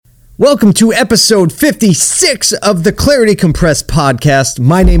Welcome to episode 56 of the Clarity Compressed podcast.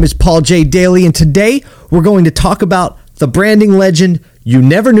 My name is Paul J. Daly, and today we're going to talk about the branding legend you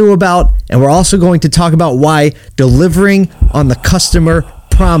never knew about, and we're also going to talk about why delivering on the customer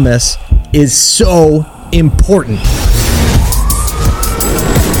promise is so important.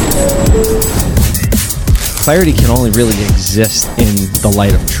 Clarity can only really exist in the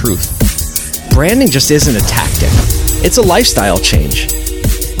light of truth. Branding just isn't a tactic. It's a lifestyle change.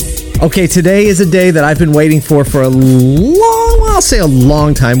 Okay, today is a day that I've been waiting for a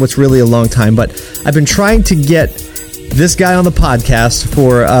long time. What's really a long time, but I've been trying to get this guy on the podcast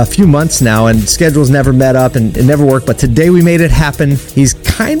for a few months now, and schedules never met up and it never worked, but today we made it happen. He's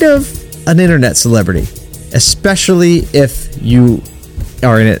kind of an internet celebrity, especially if you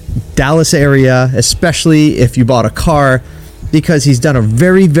are in a Dallas area, especially if you bought a car, because he's done a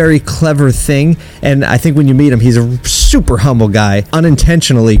very, very clever thing. And I think when you meet him, he's a super humble guy.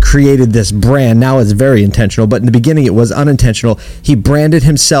 Unintentionally created this brand. Now it's very intentional, but in the beginning it was unintentional. He branded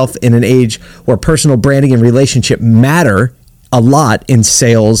himself in an age where personal branding and relationship matter a lot in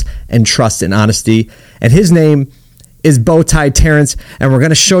sales and trust and honesty. And his name is Bowtie Terrence, and we're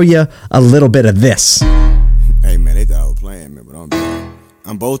going to show you a little bit of this. Hey man, they thought I was playing me, but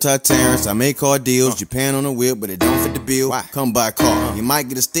I'm Bowtie Terrence. I make car deals, Japan on the whip, but it don't fit the bill. Why? Come buy a car, you might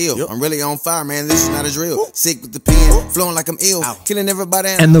get a steal. Yep. I'm really on fire, man. This is not a drill. Sick with the pen, flowing like I'm ill, killing everybody.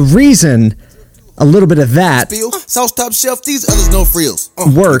 And the reason a little bit of that sauce top shelf, these others no frills.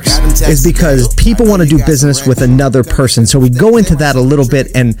 Works is because people want to do business with another person. So we go into that a little bit,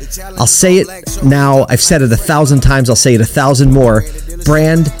 and I'll say it now. I've said it 1,000 times. I'll say it 1,000 more.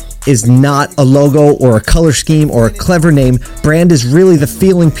 Brand is not a logo or a color scheme or a clever name. Brand is really the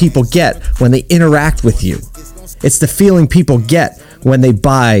feeling people get when they interact with you. It's the feeling people get when they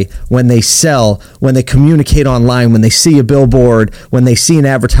buy, when they sell, when they communicate online, when they see a billboard, when they see an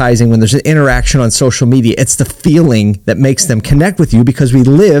advertising, when there's an interaction on social media. It's the feeling that makes them connect with you, because we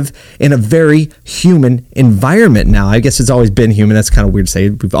live in a very human environment now. I guess it's always been human. That's kind of weird to say.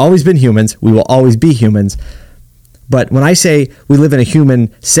 We've always been humans. We will always be humans. But when I say we live in a human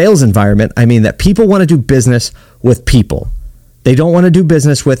sales environment, I mean that people want to do business with people. They don't want to do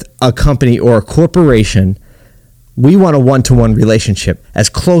business with a company or a corporation. We want a one-to-one relationship, as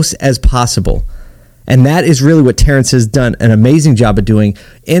close as possible. And that is really what Terrence has done an amazing job of doing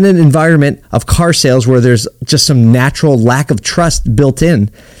in an environment of car sales where there's just some natural lack of trust built in.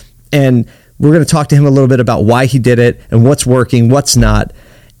 And we're going to talk to him a little bit about why he did it and what's working, what's not.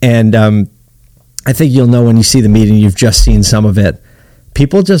 And I think you'll know when you see the meeting. You've just seen some of it.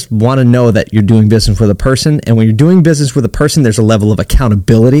 People just want to know that you're doing business with a person. And when you're doing business with a person, there's a level of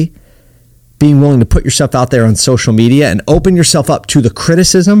accountability, being willing to put yourself out there on social media and open yourself up to the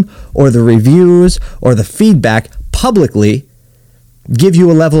criticism or the reviews or the feedback publicly, give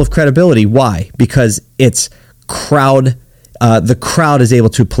you a level of credibility. Why? Because it's crowd. The crowd is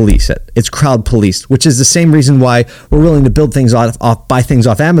able to police it. It's crowd policed, which is the same reason why we're willing to build things buy things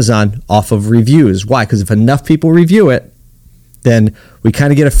off Amazon off of reviews. Why? Because if enough people review it, then we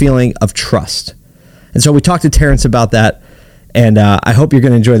kind of get a feeling of trust. And so we talked to Terrence about that, and I hope you're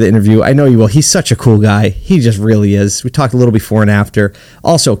going to enjoy the interview. I know you will. He's such a cool guy. He just really is. We talked a little before and after.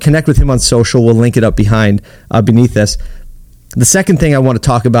 Also, connect with him on social. We'll link it up beneath this. The second thing I want to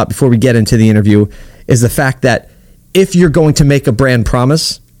talk about before we get into the interview is the fact that if you're going to make a brand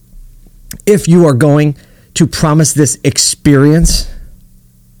promise, if you are going to promise this experience,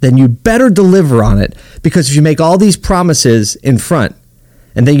 then you better deliver on it. Because if you make all these promises in front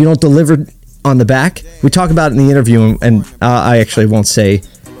and then you don't deliver on the back, we talk about it in the interview, and I actually won't say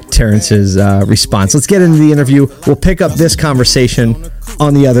Terrence's response. Let's get into the interview. We'll pick up this conversation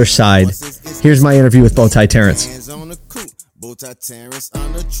on the other side. Here's my interview with Bowtie Terrence. The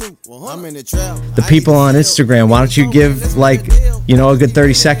people on Instagram, why don't you give a good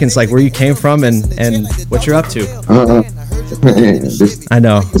 30 seconds, like where you came from and what you're up to? I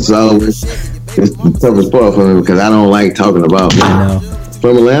know. It's always the toughest part for me because I don't like talking about it. I know.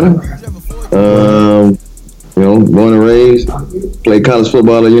 From Atlanta, born and raised, played college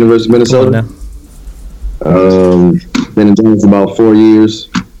football at University of Minnesota. Been in Dallas for about 4 years.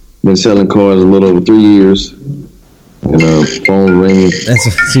 Been selling cars a little over 3 years. Phone ringing.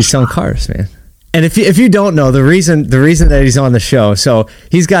 He's selling cars, man. And if you don't know, the reason that he's on the show, so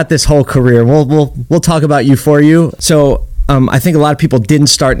he's got this whole career. We'll talk about you for you. So I think a lot of people didn't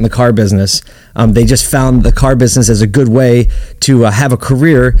start in the car business. They just found the car business as a good way to have a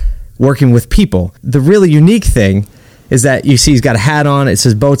career working with people. The really unique thing is that you see he's got a hat on. It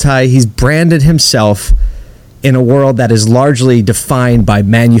says Bowtie. He's branded himself in a world that is largely defined by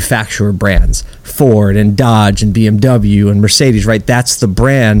manufacturer brands, Ford and Dodge and BMW and Mercedes, right? That's the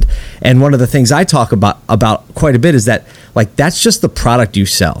brand. And one of the things I talk about quite a bit is that, like, that's just the product you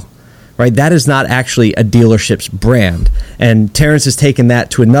sell, right? That is not actually a dealership's brand. And Terrence has taken that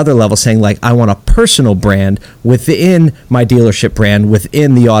to another level, saying, like, I want a personal brand within my dealership brand,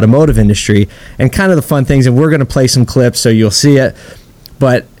 within the automotive industry, and kind of the fun things. And we're going to play some clips so you'll see it.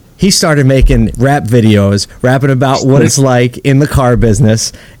 But he started making rap videos, rapping about what it's like in the car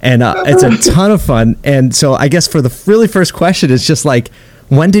business, and it's a ton of fun. And so I guess for the really first question, it's just like,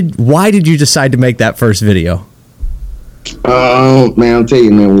 why did you decide to make that first video? Man, I'll tell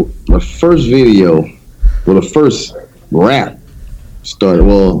you, man, the first video, the first rap started,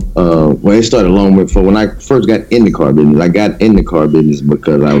 it started long before when I first got in the car business. I got in the car business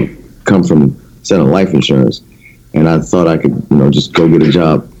because I come from selling life insurance. And I thought I could, just go get a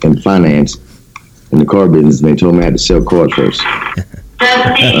job in finance in the car business. And they told me I had to sell cars first. So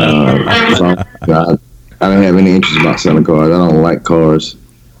I don't have any interest about selling cars. I don't like cars.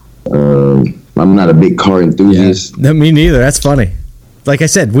 I'm not a big car enthusiast. Yeah. No, me neither. That's funny. Like I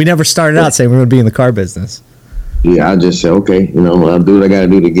said, we never started out saying we're going to be in the car business. Yeah, I just said, okay, I'll do what I got to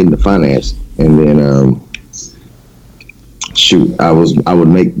do to get into finance. And then, I would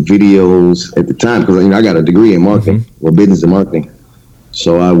make videos at the time because I got a degree in marketing or business and marketing.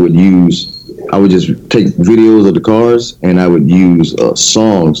 So I would just take videos of the cars and I would use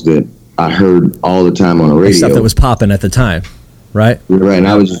songs that I heard all the time on the radio. Stuff that was popping at the time, right? Right. And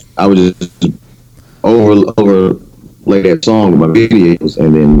I would just overlay that song with my videos,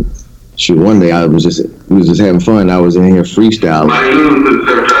 and then one day we was just having fun. I was in here freestyling,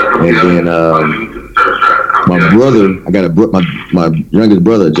 and then my brother, I got my youngest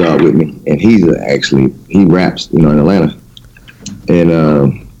brother a job with me, and he raps, in Atlanta, and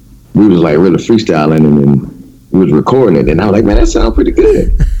we was like really freestyling, and then we was recording it, and I was like, man, that sounds pretty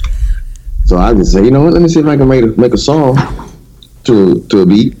good. So I just said, what? Let me see if I can make a song to a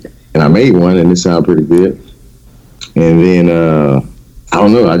beat, and I made one, and it sounded pretty good. And then I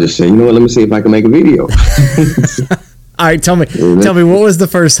don't know, I just said, what? Let me see if I can make a video. All right, tell me, what was the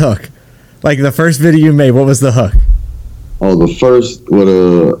first hook? Like the first video you made, what was the hook? Oh, the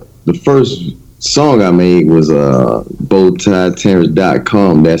first song I made was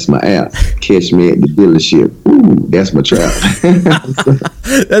BowtieTerrence.com. That's my app. Catch me at the dealership. Ooh, that's my trap.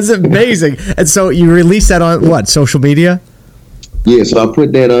 That's amazing. And so you released that on what, social media? Yeah, so I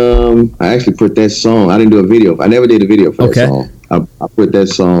put that. I actually put that song. I didn't do a video. I never did a video for that song. I put that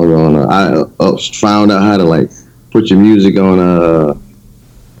song on. I found out how to put your music on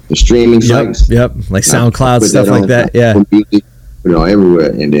the streaming sites. Yep, like SoundCloud, stuff like that. Yeah, everywhere.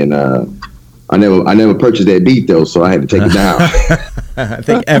 And then I never purchased that beat though, so I had to take it down. I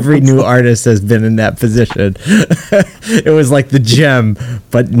think every new artist has been in that position. It was like the gem,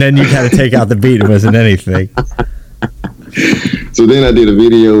 but then you had to take out the beat. It wasn't anything. So then I did a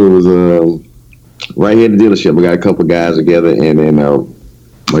video. It was right here at the dealership. We got a couple guys together, and then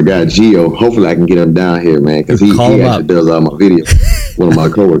my guy Gio. Hopefully, I can get him down here, man, because he actually does all my videos. One of my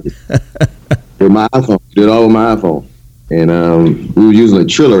coworkers with my iPhone. Did all with my iPhone, and we were using a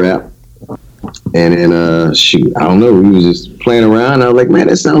Triller app. And then I don't know. We was just playing around. I was like, man,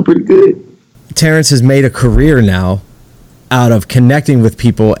 that sounds pretty good. Terrence has made a career now out of connecting with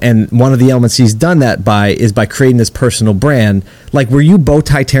people, and one of the elements he's done that by creating this personal brand. Like, were you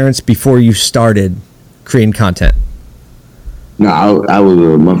Bowtie Terrence before you started creating content? No, I was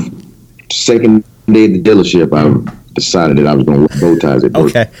my second day at the dealership. I decided that I was going to bow ties at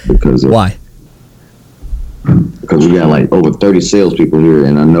work. Okay. Because why? Because we got like over 30 salespeople here,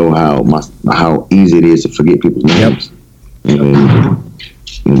 and I know how easy it is to forget people's names. Yep.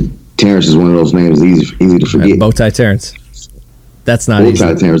 And Terrence is one of those names easy to forget. Bowtie Terrence. That's not easy.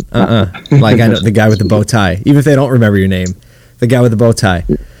 Bowtie Terrence. Like I know the guy with the bow tie. Even if they don't remember your name, the guy with the bow tie.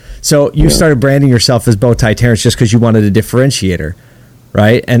 So you started branding yourself as Bowtie Terrence just because you wanted a differentiator,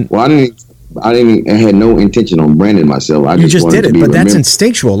 right? And well, I had no intention on branding myself. You just did it, but that's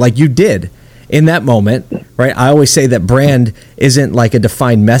instinctual. Like you did in that moment, right? I always say that brand isn't like a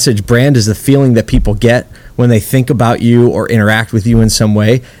defined message. Brand is the feeling that people get when they think about you or interact with you in some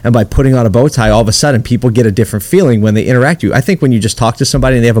way. And by putting on a bow tie, all of a sudden people get a different feeling when they interact with you. I think when you just talk to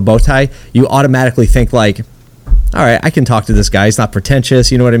somebody and they have a bow tie, you automatically think like, all right, I can talk to this guy. He's not pretentious.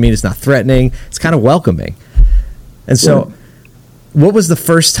 You know what I mean? It's not threatening. It's kind of welcoming. And so what was the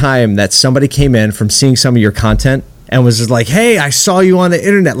first time that somebody came in from seeing some of your content and was just like, hey, I saw you on the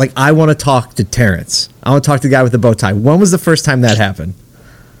internet. Like, I want to talk to Terrence. I want to talk to the guy with the bow tie. When was the first time that happened?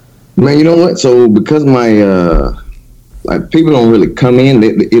 Man, you know what? So because my, people don't really come in.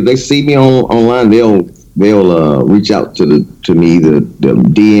 If they see me online, they'll they'll reach out to me, the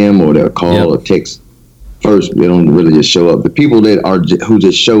DM, or they'll call or text first. They don't really just show up. The people that who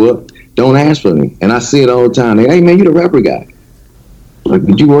just show up don't ask for me, and I see it all the time. They, hey man, you the rapper guy. Like,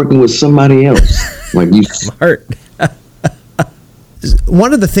 but you working with somebody else? Like, you smart.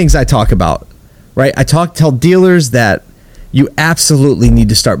 One of the things I talk about, right? Tell dealers that you absolutely need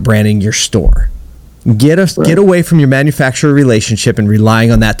to start branding your store. Get away from your manufacturer relationship and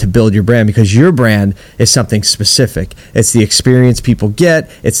relying on that to build your brand, because your brand is something specific. It's the experience people get.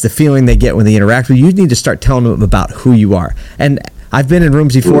 It's the feeling they get when they interact with you. You need to start telling them about who you are. And I've been in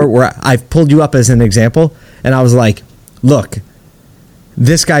rooms before where I've pulled you up as an example, and I was like, look,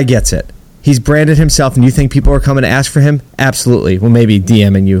 this guy gets it. He's branded himself, and you think people are coming to ask for him? Absolutely. Well, maybe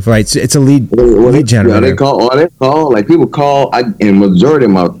DMing you, right? So it's a lead generator. They call. Like, people call, and majority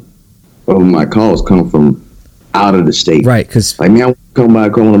of my calls come from out of the state. Right, because... Like, man, I come by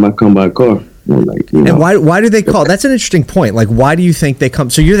a car. Like, and why do they call? That's an interesting point. Like, why do you think they come?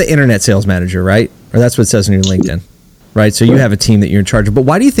 So you're the internet sales manager, right? Or that's what it says on your LinkedIn, right? So you have a team that you're in charge of. But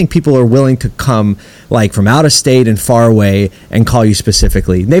why do you think people are willing to come, like, from out of state and far away and call you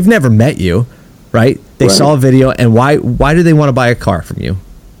specifically? They've never met you, right? They saw a video, and why do they want to buy a car from you?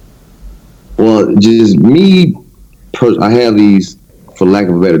 Well, just me, I have these, for lack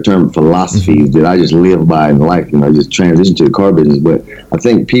of a better term, philosophies that I just live by in life. I just transition to the car business. But I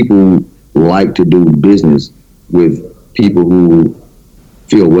think people like to do business with people who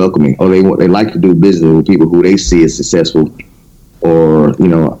feel welcoming, or they like to do business with people who they see as successful, or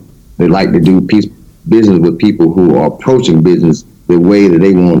they like to do business with people who are approaching business the way that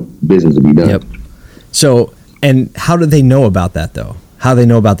they want business to be done. Yep. So, and how do they know about that though? How do they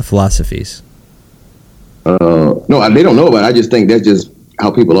know about the philosophies? No, they don't know about it. I just think that's just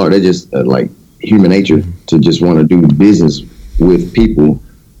how people are. They're just like human nature to just want to do business with people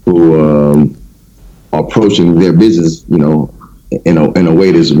who are approaching their business, in a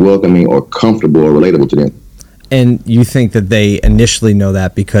way that's welcoming or comfortable or relatable to them. And you think that they initially know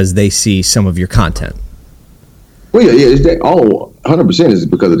that because they see some of your content? Well, yeah, it's that 100% is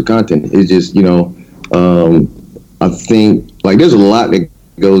because of the content. It's just, I think, like, there's a lot that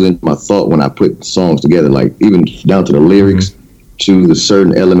goes into my thought when I put songs together, like even down to the lyrics, to the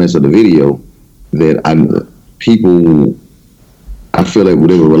certain elements of the video that I feel that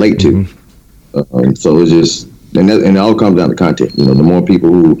they will relate to. So it's just, and it all comes down to content. The more people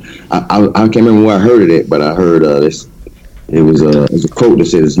who, I can't remember where I heard it at, but I heard this. It was a quote that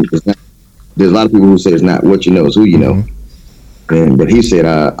says, there's a lot of people who say it's not what you know, it's who you know. But he said,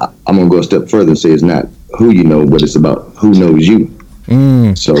 I'm gonna go a step further and say it's not who you know, but it's about who knows you.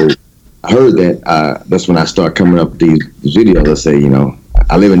 So I heard that. That's when I start coming up with these videos. I say,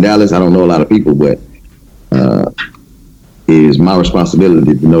 I live in Dallas. I don't know a lot of people, but it is my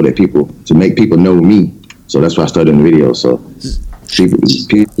responsibility to know that to make people know me. So that's why I started in the video. So people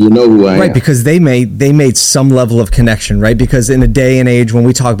know who I am. Right, because they made some level of connection, right? Because in a day and age when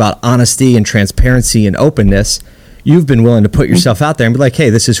we talk about honesty and transparency and openness, you've been willing to put yourself out there and be like, hey,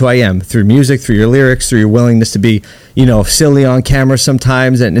 this is who I am, through music, through your lyrics, through your willingness to be, silly on camera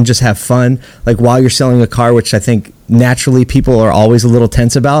sometimes and just have fun. Like, while you're selling a car, which I think naturally people are always a little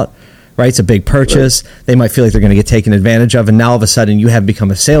tense about, right? It's a big purchase. Right. They might feel like they're going to get taken advantage of. And now all of a sudden you have become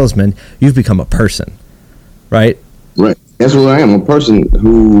a salesman. You've become a person, right? Right. That's what I am, a person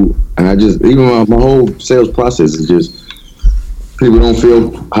who, and I just, even my whole sales process is just, people don't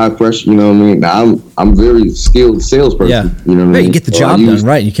feel high pressure, I'm very skilled salesperson. Yeah. You get the job done,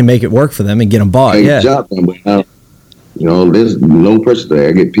 right? You can make it work for them and get them bought. Get the job done, but there's no pressure there.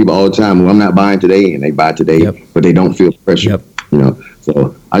 I get people all the time who I'm not buying today, and they buy today, but they don't feel pressure.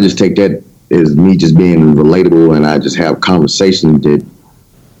 So I just take that as me just being relatable, and I just have conversations that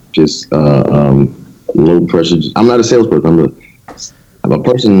just low pressure. I'm not a salesperson. I'm a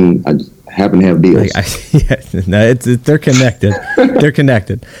person. I just happen to have deals. They're connected. They're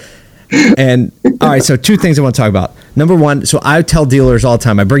connected. And all right, so two things I want to talk about. Number one, so I tell dealers all the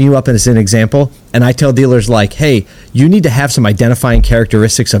time, I bring you up as an example, and I tell dealers like, hey, you need to have some identifying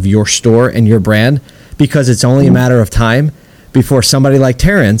characteristics of your store and your brand, because it's only a matter of time before somebody like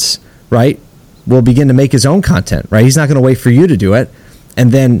Terrence, right, will begin to make his own content, right? He's not going to wait for you to do it.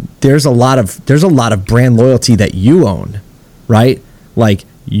 And then there's a lot of brand loyalty that you own, right? Like,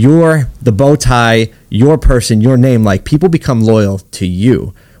 you're the bow tie, your person, your name, like, people become loyal to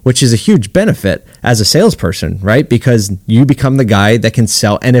you, which is a huge benefit as a salesperson, right? Because you become the guy that can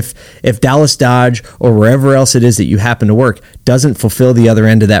sell. And if Dallas Dodge or wherever else it is that you happen to work doesn't fulfill the other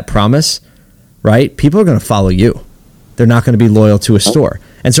end of that promise, right? People are going to follow you. They're not going to be loyal to a store.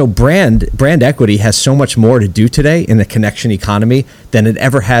 And so brand equity has so much more to do today in the connection economy than it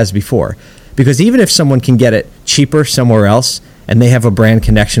ever has before. Because even if someone can get it cheaper somewhere else and they have a brand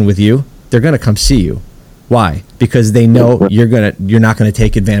connection with you, they're going to come see you. Why? Because they know you're not going to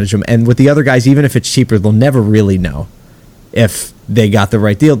take advantage of them. And with the other guys, even if it's cheaper, they'll never really know if they got the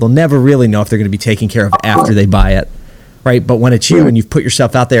right deal. They'll never really know if they're going to be taken care of after they buy it, right? But when it's you and you've put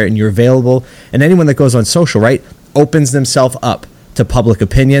yourself out there and you're available, and anyone that goes on social, right, opens themselves up to public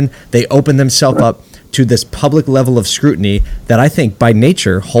opinion. They open themselves up to this public level of scrutiny that I think by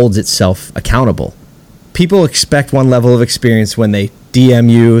nature holds itself accountable. People expect one level of experience when they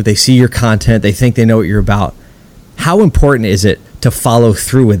DM you, they see your content, they think they know what you're about. How important is it to follow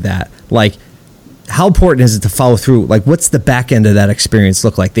through with that? Like, how important is it to follow through? Like, what's the back end of that experience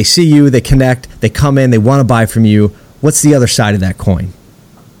look like? They see you, they connect, they come in, they want to buy from you. What's the other side of that coin?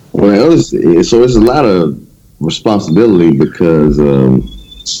 Well, so it's a lot of responsibility because,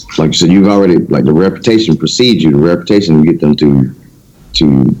 like you said, you've already, like, the reputation precedes you. The reputation, you get them to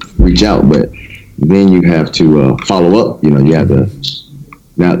reach out, but then you have to follow up. You know, you have to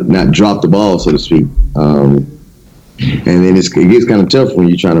not drop the ball, so to speak. And then it gets kind of tough when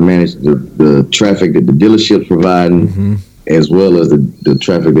you're trying to manage the traffic that the dealership's providing, as well as the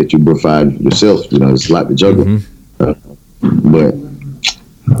traffic that you provide yourself. You know, it's a lot to juggle. I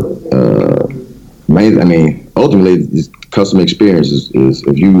mean, ultimately, customer experience is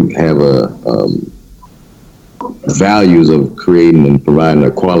if you have values of creating and providing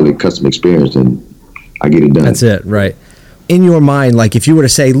a quality customer experience, then I get it done. That's it, right? In your mind, like, if you were to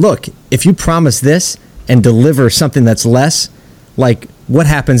say, look, if you promise this and deliver something that's less, like, what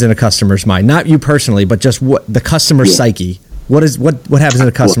happens in a customer's mind? Not you personally, but just what the customer's psyche. What happens in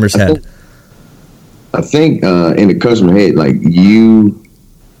a customer's head? I think in the customer head, like, you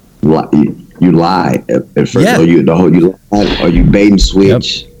lie at first, or you lie, or you bait and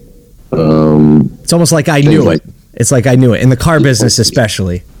switch. Yep. It's almost like I knew it. It's like I knew it in the car business,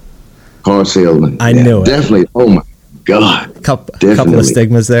 especially car salesman. I knew it. Definitely. Oh my God. Couple of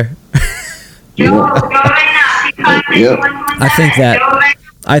stigmas there.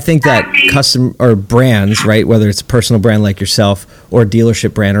 I think that custom or brands, right, whether it's a personal brand like yourself or a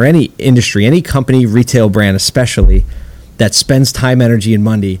dealership brand or any industry, any company, retail brand especially, that spends time, energy, and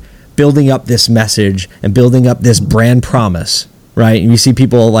money building up this message and building up this brand promise, right? And you see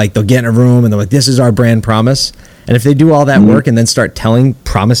people, like, they'll get in a room and they're like, this is our brand promise. And if they do all that work and then start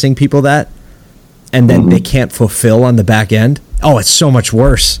promising people that, and then they can't fulfill on the back end, oh, it's so much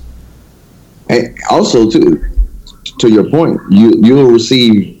worse. And also, to your point, you'll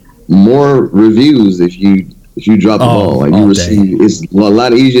receive more reviews if you drop the ball. Like, you receive, it's a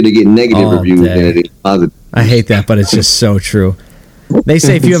lot easier to get negative reviews than it is positive. I hate that, but it's just so true. They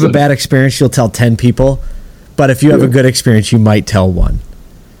say if you have a bad experience, you'll tell 10 people, but if you have a good experience, you might tell one.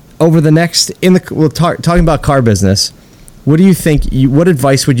 Over the next, talking about car business, what do you think? What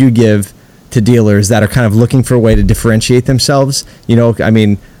advice would you give to dealers that are kind of looking for a way to differentiate themselves? You know, I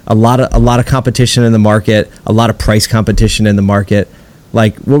mean, a lot of competition in the market, a lot of price competition in the market.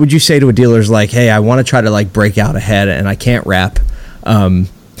 Like, what would you say to a dealer's like, hey, I want to try to, like, break out ahead and I can't rap.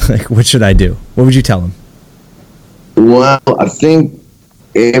 Like, what should I do? What would you tell them? Well, I think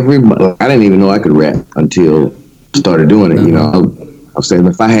I didn't even know I could rap until I started doing it. You know, I was saying,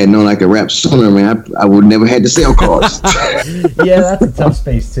 if I had known I could rap sooner, man, I would never had to sell cars. Yeah, that's a tough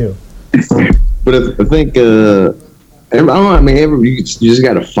space too. But I think you just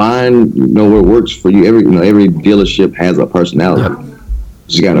got to find, what works for you. Every dealership has a personality. Yep. You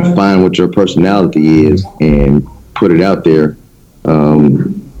just got to find what your personality is and put it out there.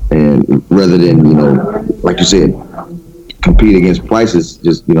 And rather than, like you said, compete against prices,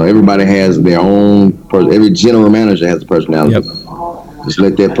 just, everybody has their own every general manager has a personality. Yep. Just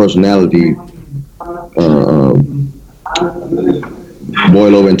let that personality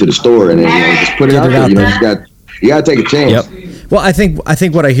boil over into the store, and then just put it out there. You got to take a chance. Yep. Well, I think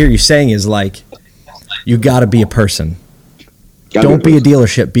what I hear you saying is, like, you got to be a person. Don't be a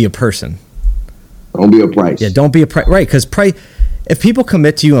dealership. Be a person. Don't be a price. Yeah, don't be a price. Right, because if people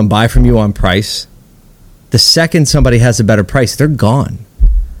commit to you and buy from you on price, the second somebody has a better price, they're gone.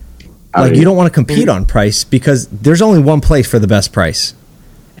 Like, you don't want to compete on price because there's only one place for the best price.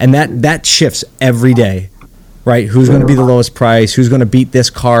 And that shifts every day, right? Who's going to be the lowest price? Who's going to beat this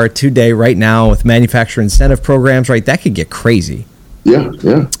car today, right now, with manufacturer incentive programs, right? That could get crazy.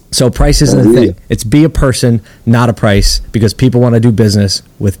 Yeah. So price isn't a thing. It's be a person, not a price, because people want to do business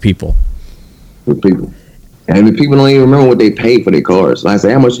with people. With people. And the people don't even remember what they paid for their cars. Like I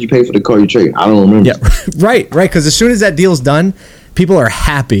say, how much did you pay for the car you traded? I don't remember. Yeah, right. Because as soon as that deal's done, people are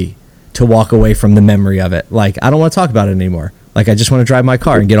happy to walk away from the memory of it. Like, I don't want to talk about it anymore. Like, I just want to drive my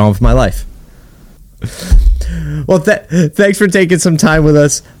car and get on with my life. Well, thanks for taking some time with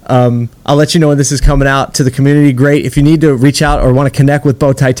us. I'll let you know when this is coming out to the community. Great. If you need to reach out or want to connect with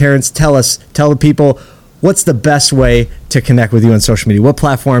Bowtie Terrence, tell the people what's the best way to connect with you on social media. What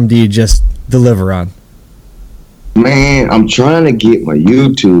platform do you just deliver on? Man, I'm trying to get my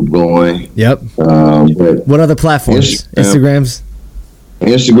YouTube going. Yep. But what other platforms? Instagram,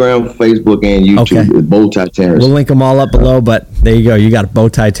 Facebook, and YouTube. Okay. Is Bowtie Terrence. We'll link them all up below, but there you go. You got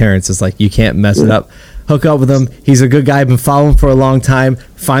Bowtie Terrence. It's like you can't mess it up. Hook up with him. He's a good guy. I've been following him for a long time.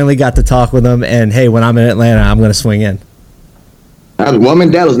 Finally got to talk with him. And hey, when I'm in Atlanta, I'm going to swing in. Well, I'm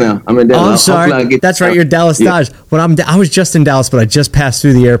in Dallas now. I'm sorry. That's right. You're Dallas Dodge. When I was just in Dallas, but I just passed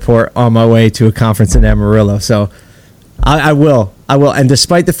through the airport on my way to a conference in Amarillo. So I will. And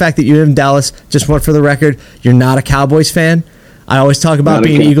despite the fact that you're in Dallas, just for the record, you're not a Cowboys fan. I always talk about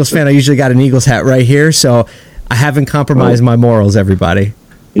being an Eagles fan. I usually got an Eagles hat right here, so I haven't compromised my morals, everybody.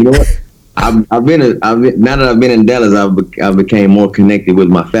 You know what? Now that I've been in Dallas, I became more connected with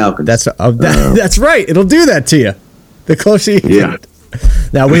my Falcons. That's right. It'll do that to you. The closer you get.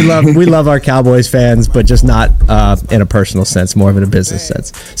 Now we love our Cowboys fans, but just not in a personal sense, more of in a business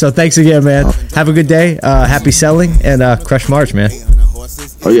sense. So thanks again, man. Have a good day. Happy selling and crush March, man.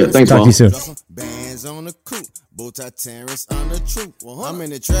 Oh yeah, thanks. Talk to you soon.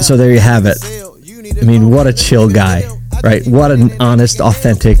 So there you have it. I mean, what a chill guy, right? What an honest,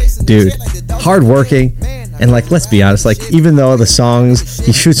 authentic dude. Hardworking, and let's be honest, even though the songs,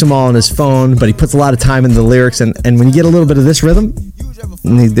 he shoots them all on his phone, but he puts a lot of time in the lyrics, and when you get a little bit of this rhythm,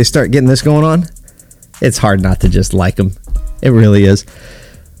 and they start getting this going on, it's hard not to just like him. It really is.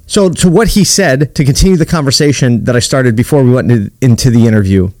 So to what he said, to continue the conversation that I started before we went into the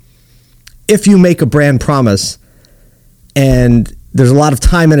interview, if you make a brand promise and there's a lot of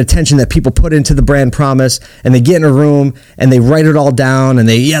time and attention that people put into the brand promise, and they get in a room and they write it all down and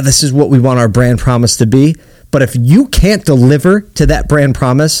this is what we want our brand promise to be. But if you can't deliver to that brand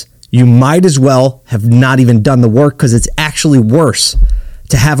promise, you might as well have not even done the work, because it's actually worse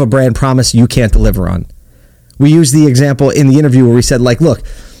to have a brand promise you can't deliver on. We used the example in the interview where we said, look,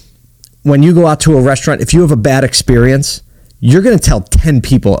 when you go out to a restaurant, if you have a bad experience, you're going to tell 10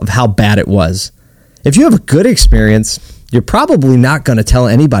 people of how bad it was. If you have a good experience, you're probably not going to tell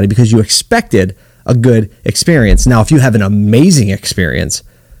anybody because you expected a good experience. Now, if you have an amazing experience,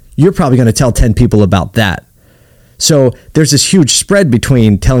 you're probably going to tell 10 people about that. So there's this huge spread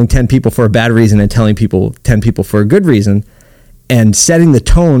between telling 10 people for a bad reason and telling 10 people for a good reason, and setting the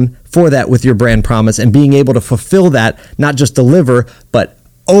tone for that with your brand promise and being able to fulfill that, not just deliver, but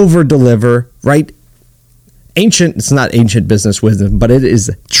over deliver, right? It's not ancient business wisdom, but it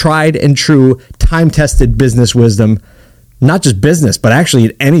is tried and true, time-tested business wisdom. Not just business, but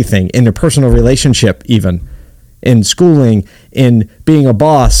actually anything, in a personal relationship, even in schooling, in being a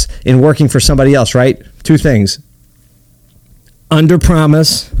boss, in working for somebody else, right? Two things: under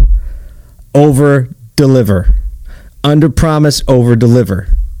promise, over deliver. Under promise, over deliver.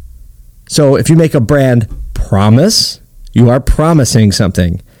 So if you make a brand promise, you are promising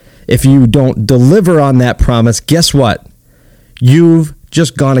something. If you don't deliver on that promise, guess what? You've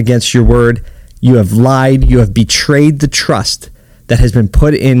just gone against your word. You have lied. You have betrayed the trust that has been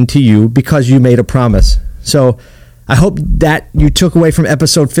put into you because you made a promise. So I hope that you took away from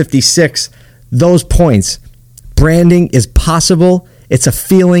episode 56 those points. Branding is possible. It's a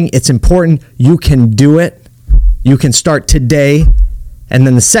feeling. It's important. You can do it. You can start today. And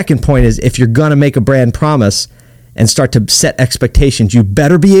then the second point is, if you're going to make a brand promise and start to set expectations, you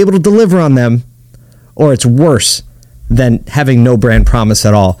better be able to deliver on them, or it's worse than having no brand promise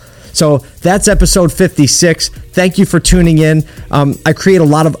at all. So that's episode 56. Thank you for tuning in. I create a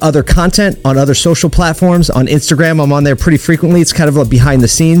lot of other content on other social platforms. On Instagram, I'm on there pretty frequently. It's kind of a behind the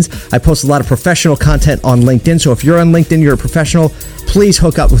scenes. I post a lot of professional content on LinkedIn. So if you're on LinkedIn, you're a professional, please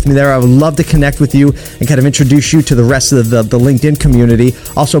hook up with me there. I would love to connect with you and kind of introduce you to the rest of the LinkedIn community.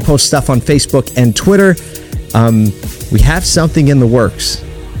 Also post stuff on Facebook and Twitter. We have something in the works,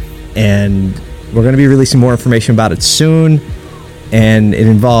 and we're going to be releasing more information about it soon. And it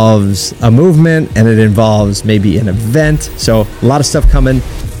involves a movement, and it involves maybe an event. So a lot of stuff coming.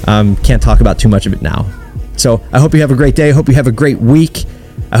 Can't talk about too much of it now. So I hope you have a great day. I hope you have a great week.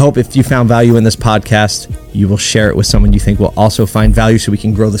 I hope if you found value in this podcast, you will share it with someone you think will also find value, so we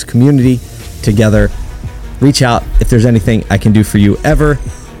can grow this community together. Reach out if there's anything I can do for you ever,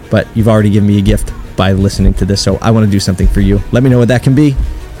 but you've already given me a gift by listening to this, so I want to do something for you. Let me know what that can be.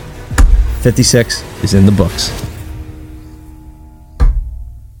 56 is in the books.